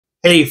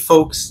Hey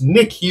folks,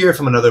 Nick here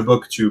from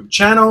AnotherBooktuber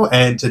channel,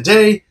 and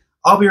today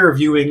I'll be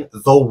reviewing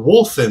The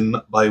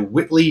Wolfen by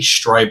Whitley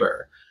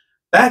Strieber.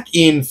 Back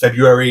in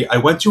February, I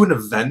went to an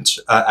event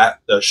at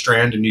the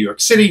Strand in New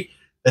York City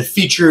that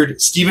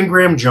featured Stephen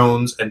Graham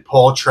Jones and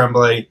Paul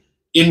Tremblay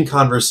in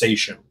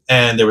conversation.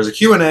 And there was a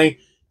Q&A,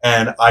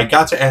 and I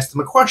got to ask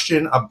them a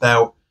question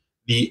about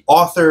the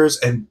authors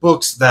and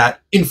books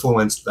that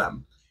influenced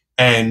them.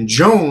 And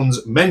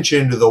Jones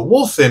mentioned The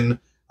Wolfen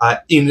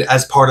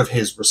as part of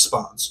his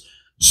response.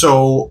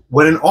 So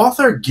when an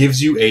author gives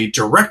you a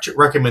direct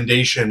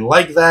recommendation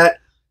like that,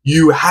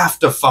 you have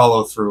to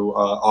follow through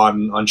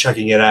on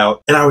checking it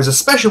out. And I was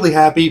especially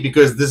happy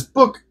because this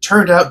book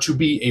turned out to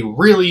be a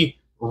really,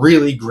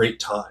 really great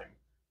time.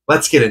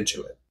 Let's get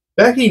into it.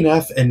 Becky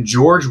Neff and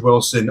George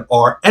Wilson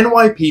are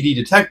NYPD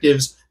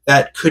detectives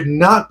that could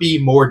not be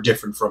more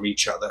different from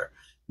each other.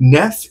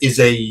 Neff is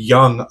a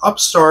young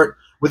upstart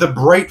with a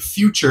bright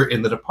future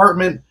in the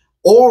department,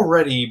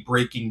 already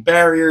breaking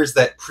barriers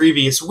that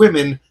previous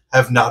women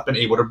have not been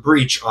able to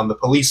breach on the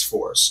police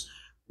force.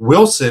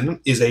 Wilson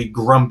is a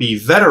grumpy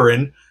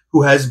veteran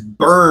who has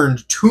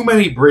burned too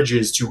many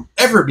bridges to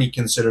ever be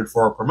considered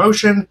for a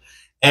promotion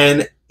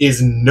and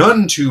is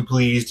none too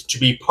pleased to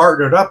be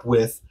partnered up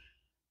with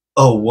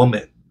a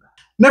woman.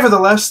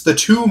 Nevertheless, the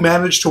two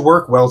manage to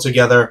work well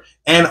together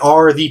and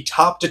are the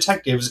top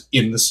detectives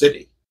in the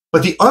city.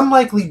 But the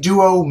unlikely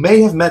duo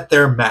may have met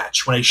their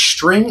match when a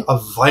string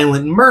of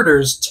violent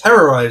murders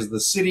terrorized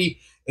the city,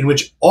 in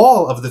which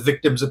all of the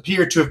victims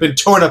appear to have been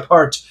torn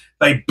apart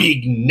by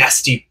big,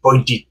 nasty,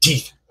 pointy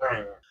teeth.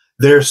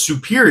 Their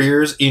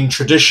superiors, in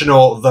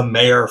traditional The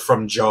Mayor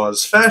from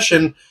Jaws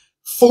fashion,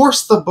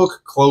 forced the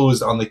book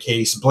closed on the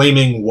case,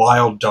 blaming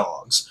wild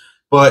dogs.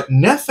 But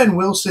Neff and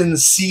Wilson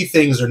see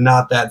things are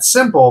not that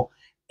simple,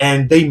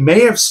 and they may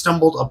have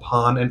stumbled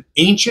upon an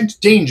ancient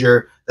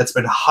danger that's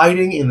been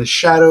hiding in the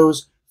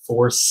shadows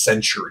for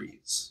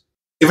centuries.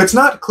 If it's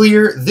not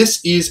clear, this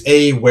is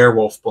a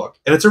werewolf book,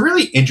 and it's a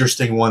really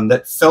interesting one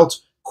that felt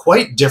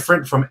quite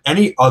different from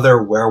any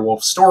other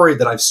werewolf story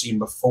that I've seen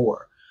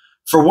before.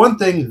 For one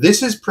thing,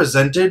 this is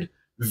presented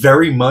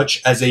very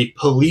much as a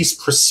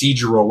police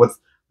procedural, with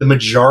the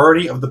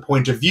majority of the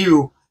point of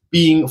view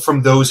being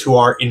from those who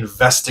are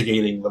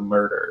investigating the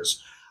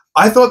murders.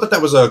 I thought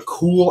that was a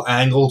cool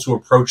angle to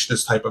approach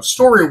this type of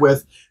story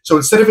with, so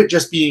instead of it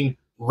just being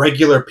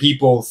regular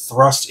people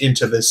thrust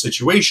into this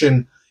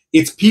situation,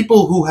 it's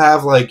people who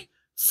have like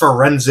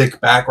forensic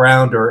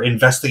background or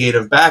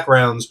investigative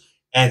backgrounds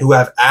and who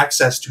have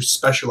access to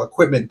special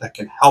equipment that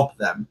can help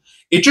them.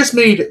 It just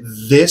made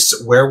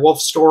this werewolf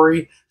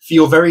story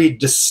feel very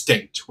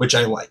distinct, which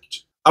I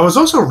liked. I was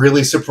also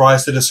really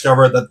surprised to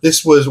discover that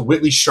this was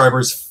Whitley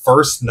Strieber's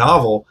first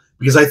novel,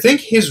 because I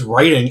think his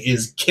writing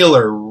is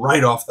killer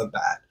right off the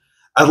bat.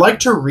 I'd like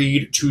to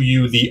read to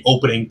you the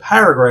opening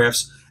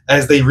paragraphs,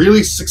 as they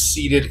really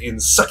succeeded in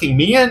sucking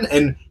me in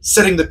and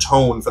setting the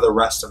tone for the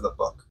rest of the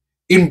book.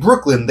 In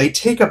Brooklyn, they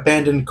take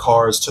abandoned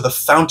cars to the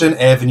Fountain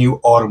Avenue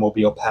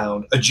automobile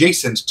pound,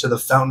 adjacent to the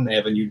Fountain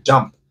Avenue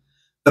dump.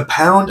 The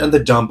pound and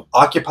the dump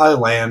occupy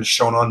land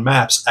shown on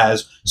maps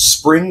as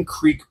Spring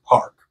Creek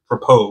Park,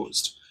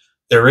 proposed.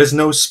 There is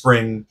no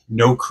spring,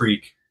 no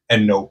creek,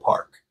 and no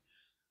park.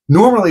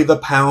 Normally, the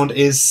pound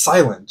is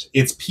silent,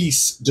 its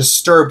peace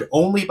disturbed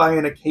only by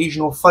an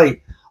occasional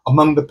fight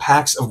among the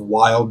packs of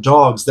wild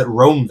dogs that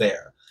roam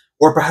there,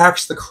 or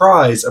perhaps the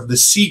cries of the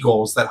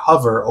seagulls that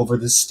hover over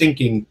the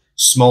stinking,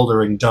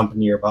 smoldering dump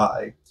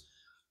nearby.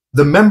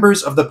 The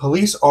members of the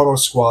police auto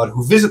squad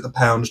who visit the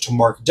pound to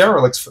mark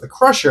derelicts for the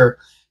crusher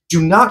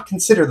do not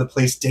consider the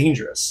place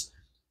dangerous.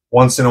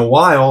 Once in a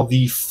while,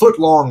 the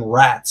foot-long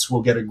rats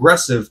will get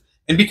aggressive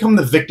and become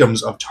the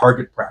victims of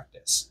target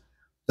practice.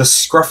 The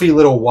scruffy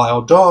little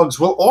wild dogs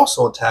will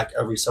also attack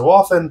every so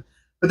often,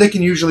 but they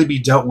can usually be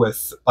dealt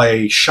with by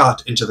a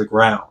shot into the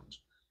ground.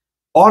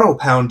 Auto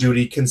pound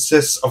duty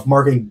consists of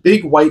marking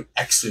big white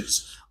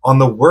X's on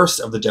the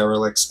worst of the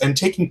derelicts and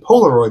taking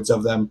Polaroids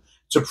of them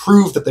to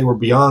prove that they were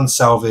beyond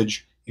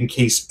salvage in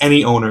case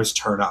any owners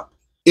turn up.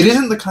 It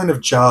isn't the kind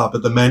of job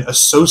that the men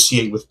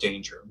associate with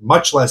danger,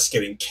 much less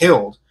getting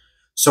killed,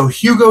 so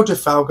Hugo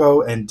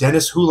DeFalco and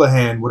Dennis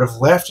Houlihan would have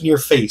laughed in your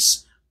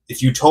face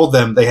if you told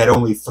them they had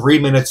only 3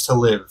 minutes to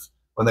live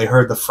when they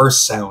heard the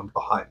first sound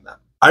behind them.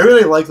 I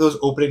really like those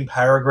opening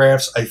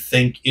paragraphs. I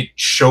think it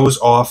shows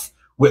off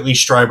Whitley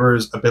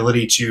Strieber's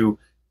ability to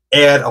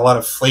add a lot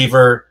of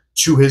flavor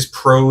to his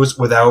prose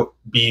without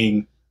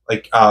being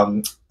like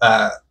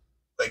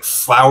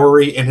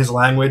flowery in his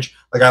language.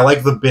 Like, I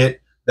like the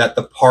bit that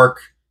the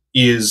park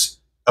is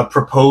a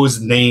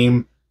proposed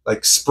name,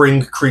 like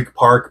Spring Creek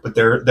Park, but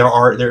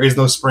there is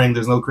no spring,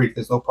 there's no creek,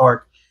 there's no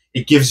park.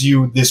 It gives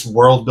you this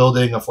world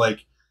building of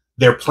like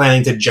they're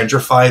planning to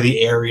gentrify the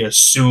area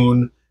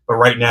soon, but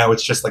right now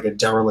it's just like a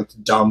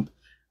derelict dump.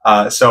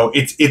 So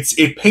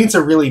it paints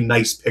a really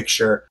nice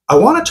picture. I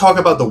want to talk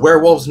about the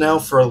werewolves now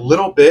for a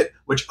little bit,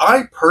 which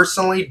I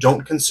personally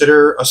don't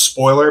consider a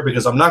spoiler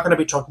because I'm not going to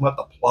be talking about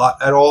the plot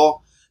at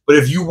all. But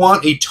if you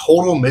want a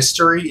total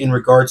mystery in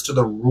regards to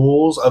the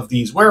rules of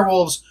these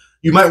werewolves,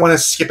 you might want to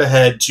skip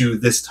ahead to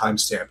this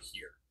timestamp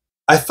here.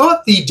 I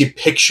thought the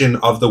depiction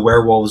of the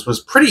werewolves was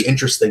pretty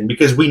interesting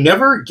because we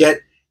never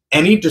get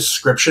any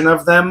description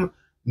of them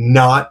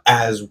not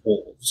as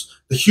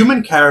wolves. The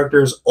human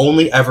characters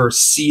only ever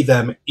see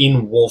them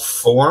in wolf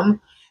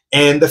form,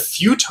 and the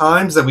few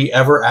times that we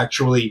ever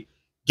actually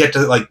get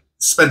to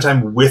spend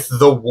time with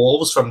the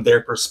wolves from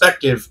their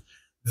perspective,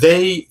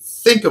 they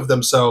think of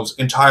themselves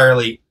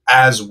entirely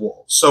as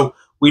wolves. So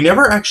we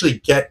never actually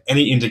get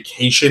any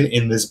indication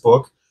in this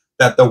book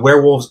that the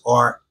werewolves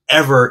are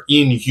ever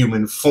in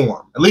human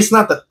form, at least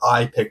not that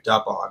I picked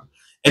up on.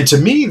 And to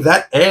me,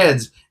 that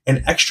adds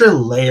an extra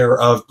layer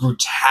of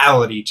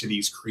brutality to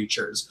these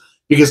creatures,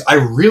 because I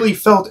really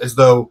felt as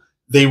though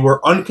they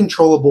were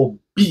uncontrollable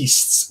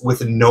beasts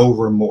with no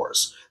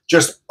remorse,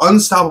 just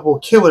unstoppable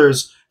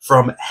killers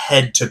from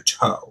head to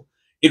toe.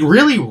 It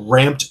really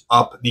ramped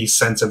up the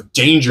sense of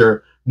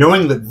danger,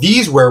 knowing that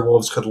these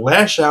werewolves could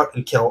lash out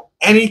and kill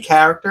any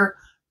character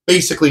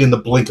basically in the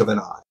blink of an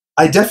eye.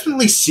 I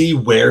definitely see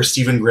where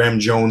Stephen Graham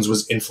Jones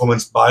was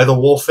influenced by the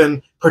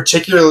Wolfen,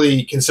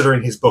 particularly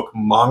considering his book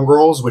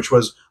Mongrels, which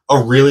was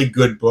a really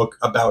good book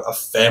about a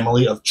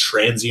family of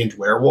transient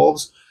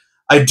werewolves.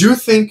 I do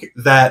think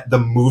that the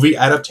movie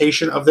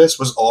adaptation of this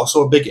was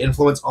also a big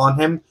influence on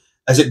him,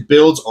 as it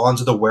builds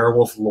onto the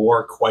werewolf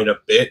lore quite a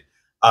bit.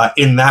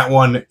 In that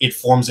one, it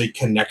forms a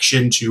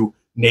connection to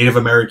Native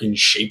American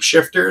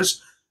shapeshifters.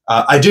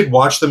 I did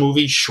watch the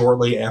movie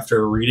shortly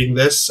after reading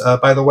this,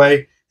 by the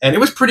way, and it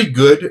was pretty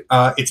good.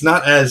 It's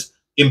not as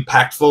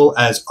impactful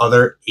as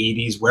other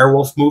 80s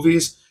werewolf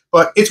movies,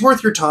 but it's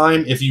worth your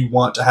time if you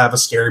want to have a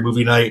scary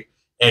movie night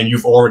and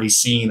you've already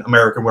seen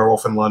American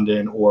Werewolf in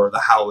London or The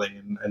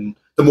Howling and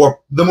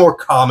the more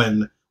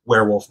common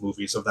werewolf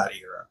movies of that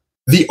era.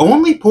 The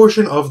only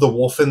portion of The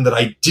Wolfen that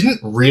I didn't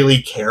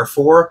really care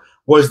for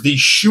was the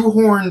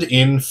shoehorned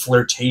in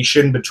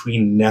flirtation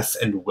between Neff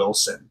and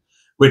Wilson,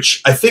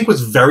 which I think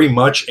was very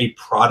much a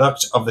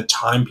product of the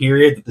time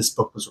period that this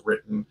book was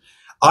written.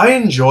 I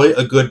enjoy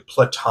a good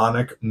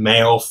platonic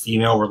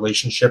male-female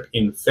relationship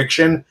in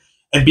fiction,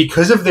 and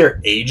because of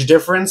their age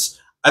difference,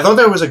 I thought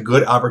there was a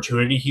good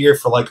opportunity here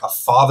for a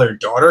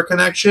father-daughter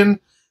connection,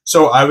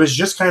 so I was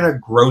just kind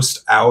of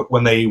grossed out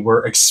when they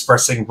were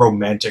expressing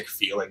romantic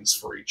feelings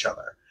for each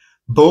other.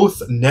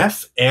 Both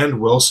Neff and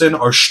Wilson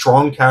are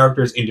strong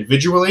characters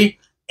individually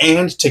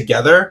and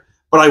together,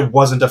 but I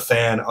wasn't a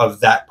fan of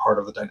that part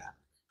of the dynamic.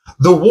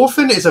 The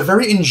Wolfen is a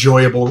very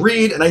enjoyable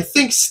read, and I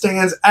think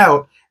stands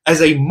out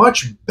as a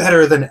much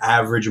better than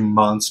average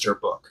monster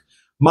book.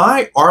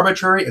 My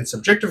arbitrary and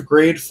subjective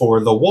grade for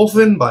The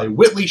Wolfen by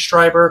Whitley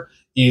Strieber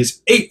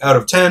is 8 out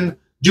of 10.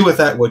 Do with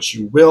that what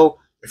you will.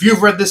 If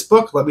you've read this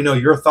book, let me know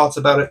your thoughts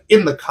about it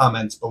in the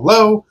comments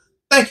below.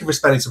 Thank you for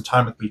spending some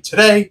time with me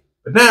today,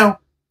 but now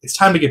it's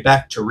time to get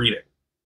back to reading.